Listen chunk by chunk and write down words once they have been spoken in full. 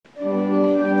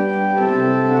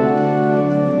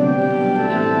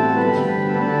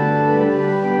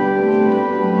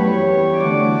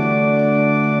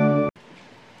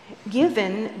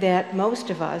that most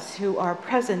of us who are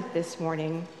present this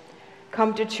morning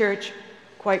come to church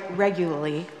quite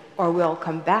regularly or will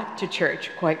come back to church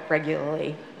quite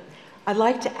regularly. I'd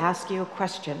like to ask you a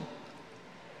question.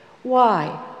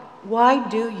 Why? Why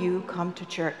do you come to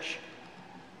church?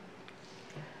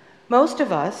 Most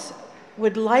of us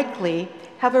would likely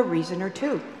have a reason or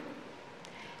two.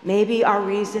 Maybe our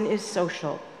reason is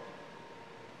social.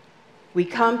 We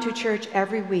come to church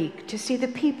every week to see the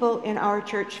people in our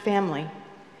church family.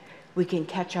 We can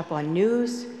catch up on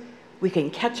news. We can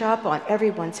catch up on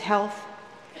everyone's health.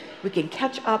 We can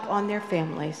catch up on their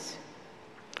families.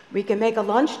 We can make a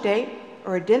lunch date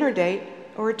or a dinner date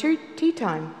or a tea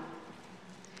time.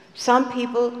 Some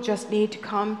people just need to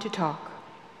come to talk.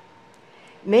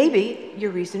 Maybe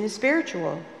your reason is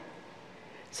spiritual.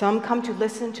 Some come to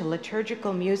listen to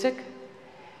liturgical music,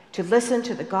 to listen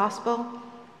to the gospel,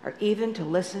 or even to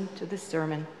listen to the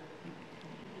sermon.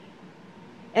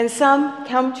 And some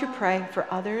come to pray for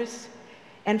others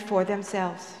and for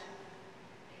themselves.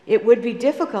 It would be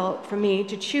difficult for me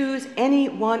to choose any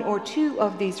one or two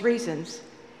of these reasons.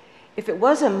 If it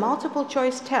was a multiple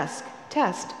choice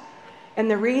test, and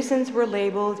the reasons were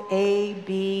labeled A,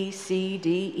 B, C,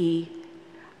 D, E,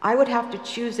 I would have to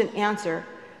choose an answer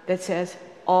that says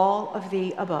all of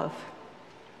the above.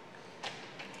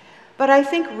 But I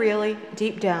think really,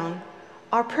 deep down,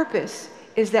 our purpose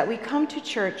is that we come to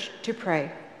church to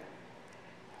pray.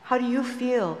 How do you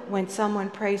feel when someone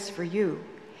prays for you?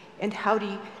 And how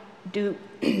do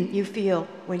you feel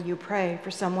when you pray for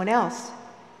someone else?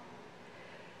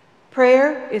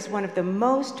 Prayer is one of the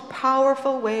most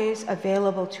powerful ways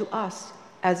available to us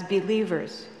as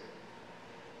believers.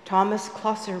 Thomas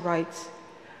Closser writes,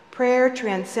 "Prayer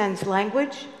transcends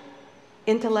language,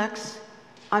 intellects,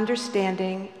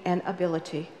 understanding, and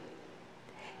ability.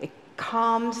 It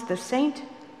calms the saint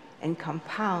and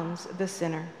compounds the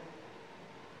sinner."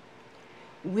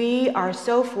 We are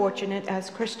so fortunate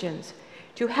as Christians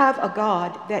to have a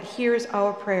God that hears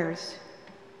our prayers.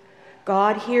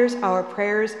 God hears our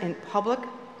prayers in public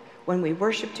when we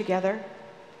worship together,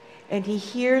 and he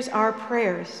hears our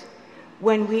prayers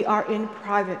when we are in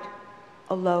private,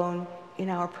 alone in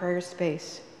our prayer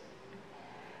space.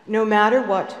 No matter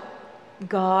what,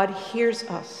 God hears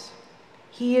us.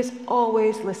 He is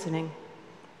always listening.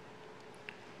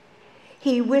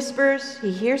 He whispers,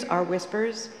 he hears our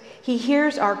whispers, he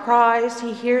hears our cries,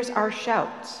 he hears our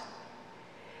shouts.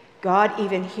 God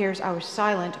even hears our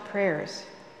silent prayers.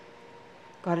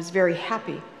 God is very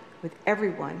happy with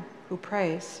everyone who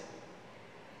prays.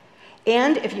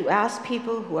 And if you ask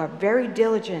people who are very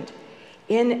diligent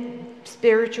in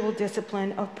spiritual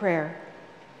discipline of prayer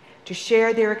to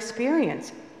share their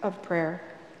experience of prayer,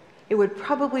 it would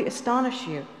probably astonish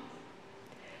you.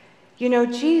 You know,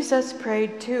 Jesus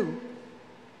prayed too.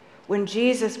 When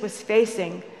Jesus was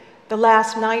facing the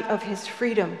last night of his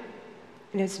freedom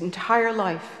in his entire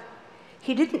life,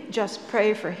 he didn't just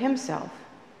pray for himself,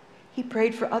 he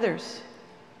prayed for others.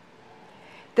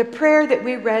 The prayer that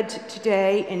we read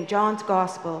today in John's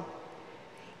Gospel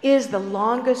is the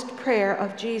longest prayer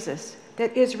of Jesus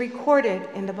that is recorded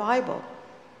in the Bible.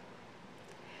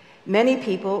 Many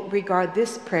people regard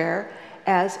this prayer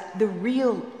as the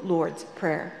real Lord's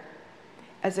Prayer,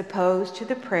 as opposed to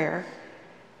the prayer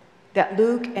that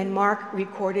Luke and Mark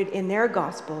recorded in their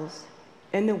Gospels,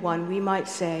 and the one we might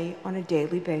say on a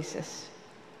daily basis,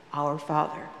 Our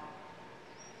Father.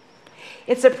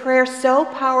 It's a prayer so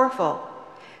powerful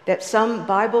that some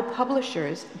Bible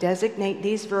publishers designate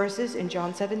these verses in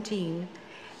John 17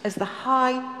 as the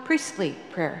high priestly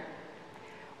prayer.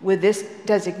 With this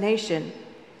designation,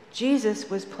 Jesus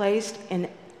was placed in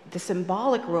the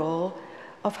symbolic role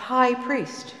of high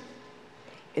priest.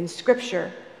 In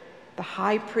Scripture, the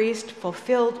high priest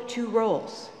fulfilled two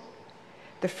roles.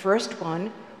 The first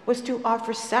one was to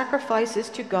offer sacrifices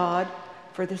to God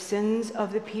for the sins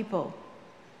of the people.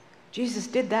 Jesus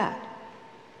did that.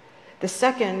 The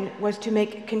second was to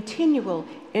make continual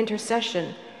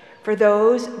intercession for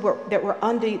those that were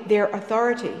under their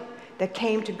authority, that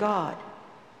came to God.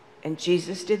 And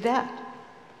Jesus did that.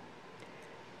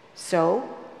 So,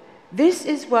 this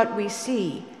is what we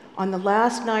see on the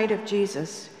last night of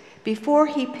Jesus before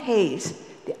he pays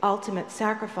the ultimate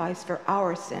sacrifice for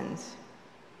our sins.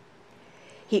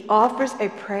 He offers a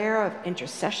prayer of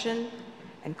intercession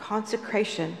and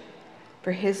consecration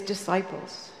for his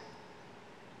disciples.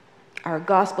 Our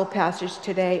gospel passage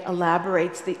today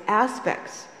elaborates the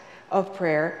aspects of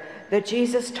prayer that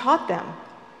Jesus taught them.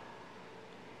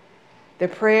 The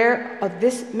prayer of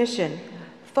this mission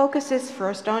focuses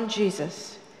first on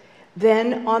Jesus,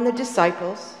 then on the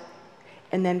disciples,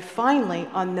 and then finally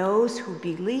on those who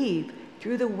believe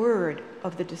through the word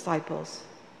of the disciples.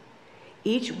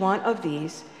 Each one of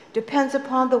these depends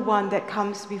upon the one that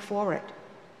comes before it,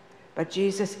 but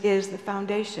Jesus is the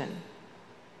foundation.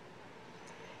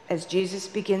 As Jesus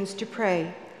begins to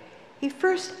pray, he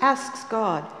first asks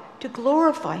God to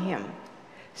glorify him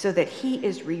so that he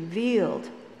is revealed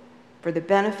for the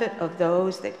benefit of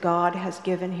those that God has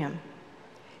given him,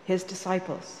 his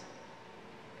disciples.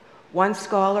 One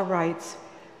scholar writes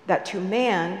that to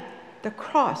man, the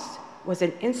cross was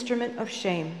an instrument of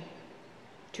shame.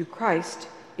 To Christ,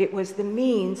 it was the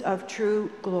means of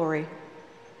true glory.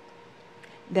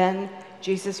 Then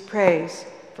Jesus prays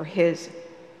for his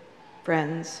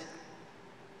friends.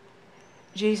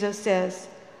 Jesus says,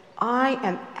 I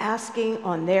am asking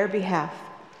on their behalf.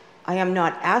 I am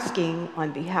not asking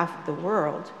on behalf of the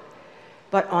world,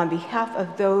 but on behalf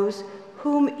of those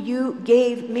whom you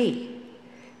gave me,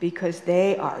 because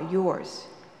they are yours.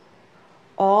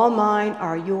 All mine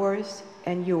are yours,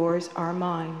 and yours are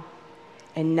mine.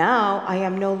 And now I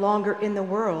am no longer in the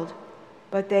world,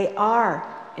 but they are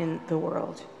in the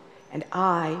world, and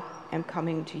I am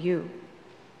coming to you.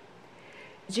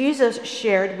 Jesus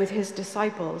shared with his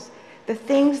disciples the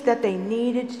things that they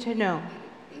needed to know.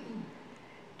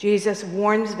 Jesus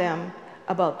warns them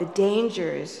about the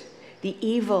dangers, the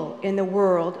evil in the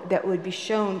world that would be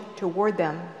shown toward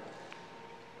them.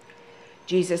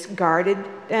 Jesus guarded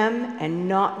them, and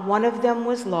not one of them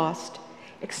was lost,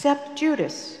 except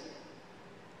Judas,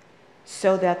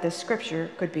 so that the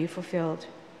scripture could be fulfilled.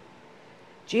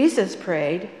 Jesus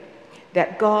prayed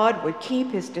that God would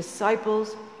keep his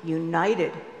disciples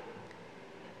united,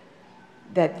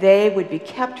 that they would be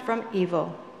kept from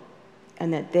evil,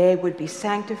 and that they would be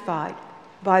sanctified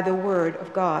by the word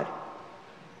of God.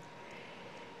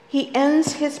 He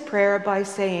ends his prayer by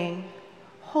saying,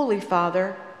 Holy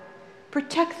Father,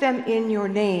 protect them in your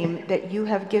name that you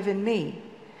have given me,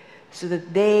 so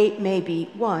that they may be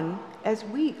one as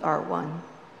we are one.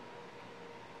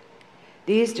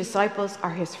 These disciples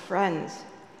are his friends.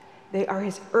 They are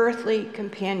his earthly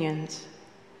companions.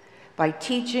 By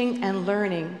teaching and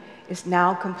learning is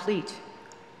now complete.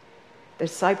 The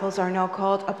disciples are now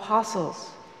called apostles,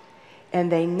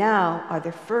 and they now are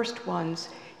the first ones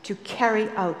to carry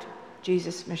out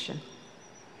Jesus' mission.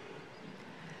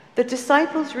 The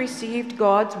disciples received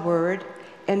God's word,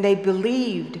 and they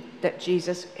believed that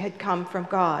Jesus had come from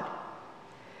God.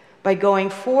 By going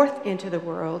forth into the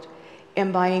world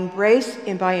and by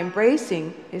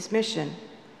embracing his mission,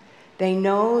 they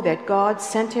know that God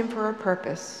sent him for a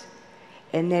purpose,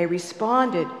 and they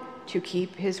responded to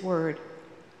keep his word.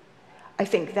 I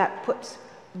think that puts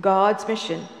God's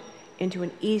mission into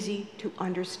an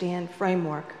easy-to-understand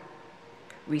framework.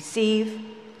 Receive,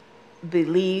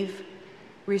 believe,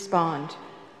 respond.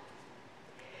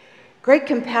 Great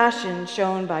compassion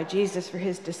shown by Jesus for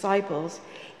his disciples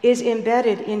is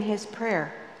embedded in his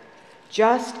prayer,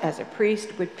 just as a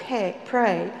priest would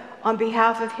pray on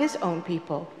behalf of his own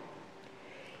people.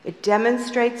 It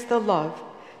demonstrates the love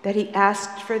that he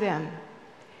asked for them,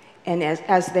 and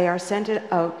as they are sent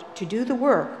out to do the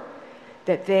work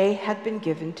that they had been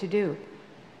given to do.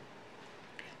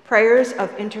 Prayers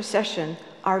of intercession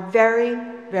are very,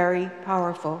 very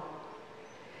powerful.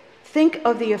 Think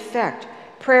of the effect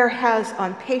prayer has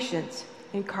on patients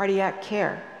in cardiac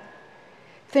care.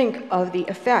 Think of the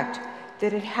effect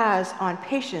that it has on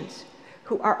patients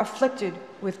who are afflicted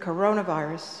with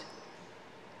coronavirus.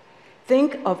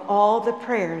 Think of all the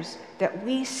prayers that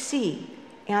we see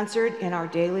answered in our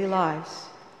daily lives.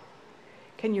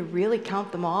 Can you really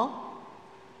count them all?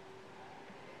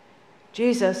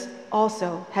 Jesus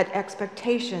also had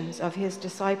expectations of his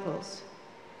disciples.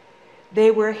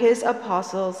 They were his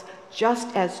apostles,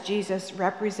 just as Jesus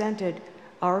represented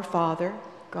our Father,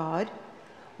 God,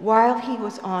 while he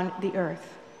was on the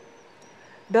earth.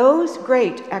 Those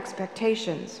great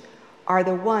expectations are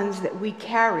the ones that we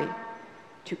carry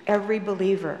to every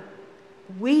believer.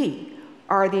 We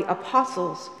are the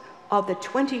apostles of the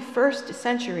 21st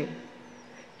century,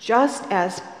 just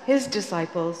as his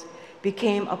disciples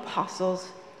became apostles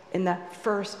in the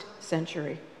first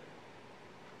century.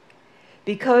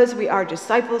 Because we are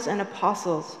disciples and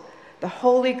apostles, the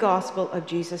holy gospel of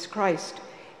Jesus Christ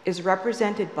is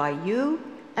represented by you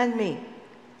and me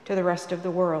to the rest of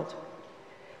the world.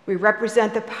 We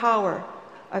represent the power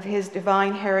of his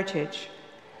divine heritage.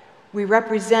 We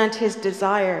represent his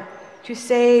desire to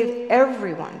save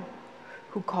everyone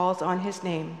who calls on his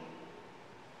name.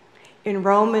 In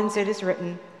Romans it is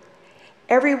written,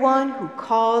 "Everyone who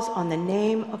calls on the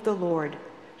name of the Lord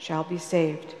shall be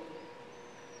saved."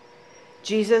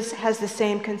 Jesus has the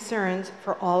same concerns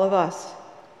for all of us.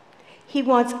 He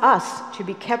wants us to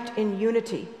be kept in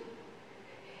unity.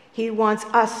 He wants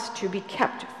us to be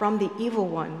kept from the evil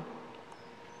one.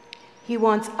 He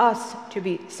wants us to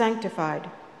be sanctified.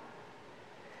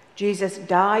 Jesus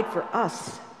died for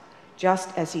us,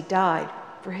 just as he died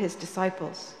for his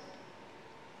disciples.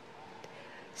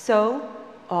 So,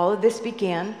 all of this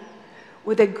began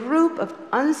with a group of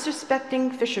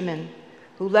unsuspecting fishermen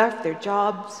who left their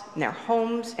jobs and their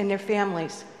homes and their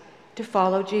families to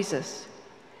follow Jesus.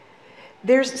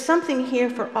 There's something here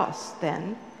for us,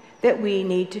 then, that we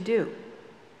need to do.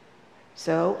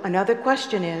 So, another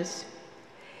question is,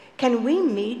 can we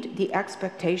meet the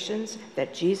expectations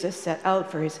that Jesus set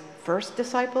out for his first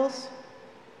disciples?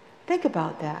 Think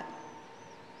about that.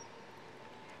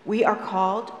 We are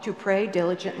called to pray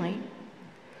diligently.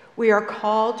 We are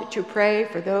called to pray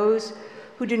for those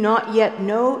who do not yet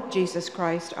know Jesus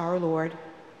Christ our Lord.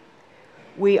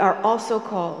 We are also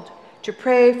called to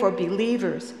pray for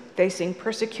believers facing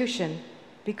persecution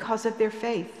because of their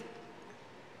faith.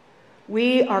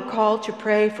 We are called to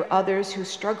pray for others who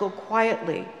struggle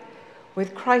quietly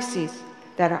with crises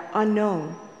that are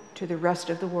unknown to the rest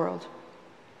of the world.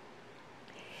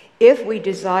 If we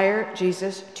desire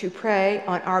Jesus to pray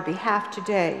on our behalf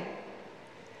today,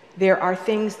 there are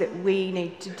things that we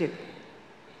need to do.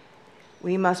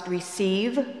 We must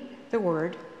receive the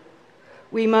word,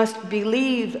 we must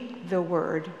believe the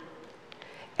word,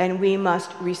 and we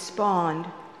must respond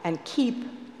and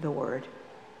keep the word.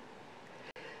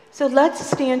 So let's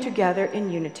stand together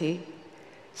in unity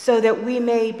so that we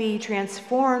may be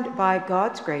transformed by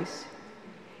God's grace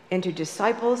into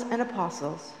disciples and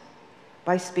apostles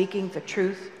by speaking the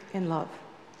truth in love.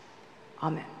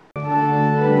 Amen.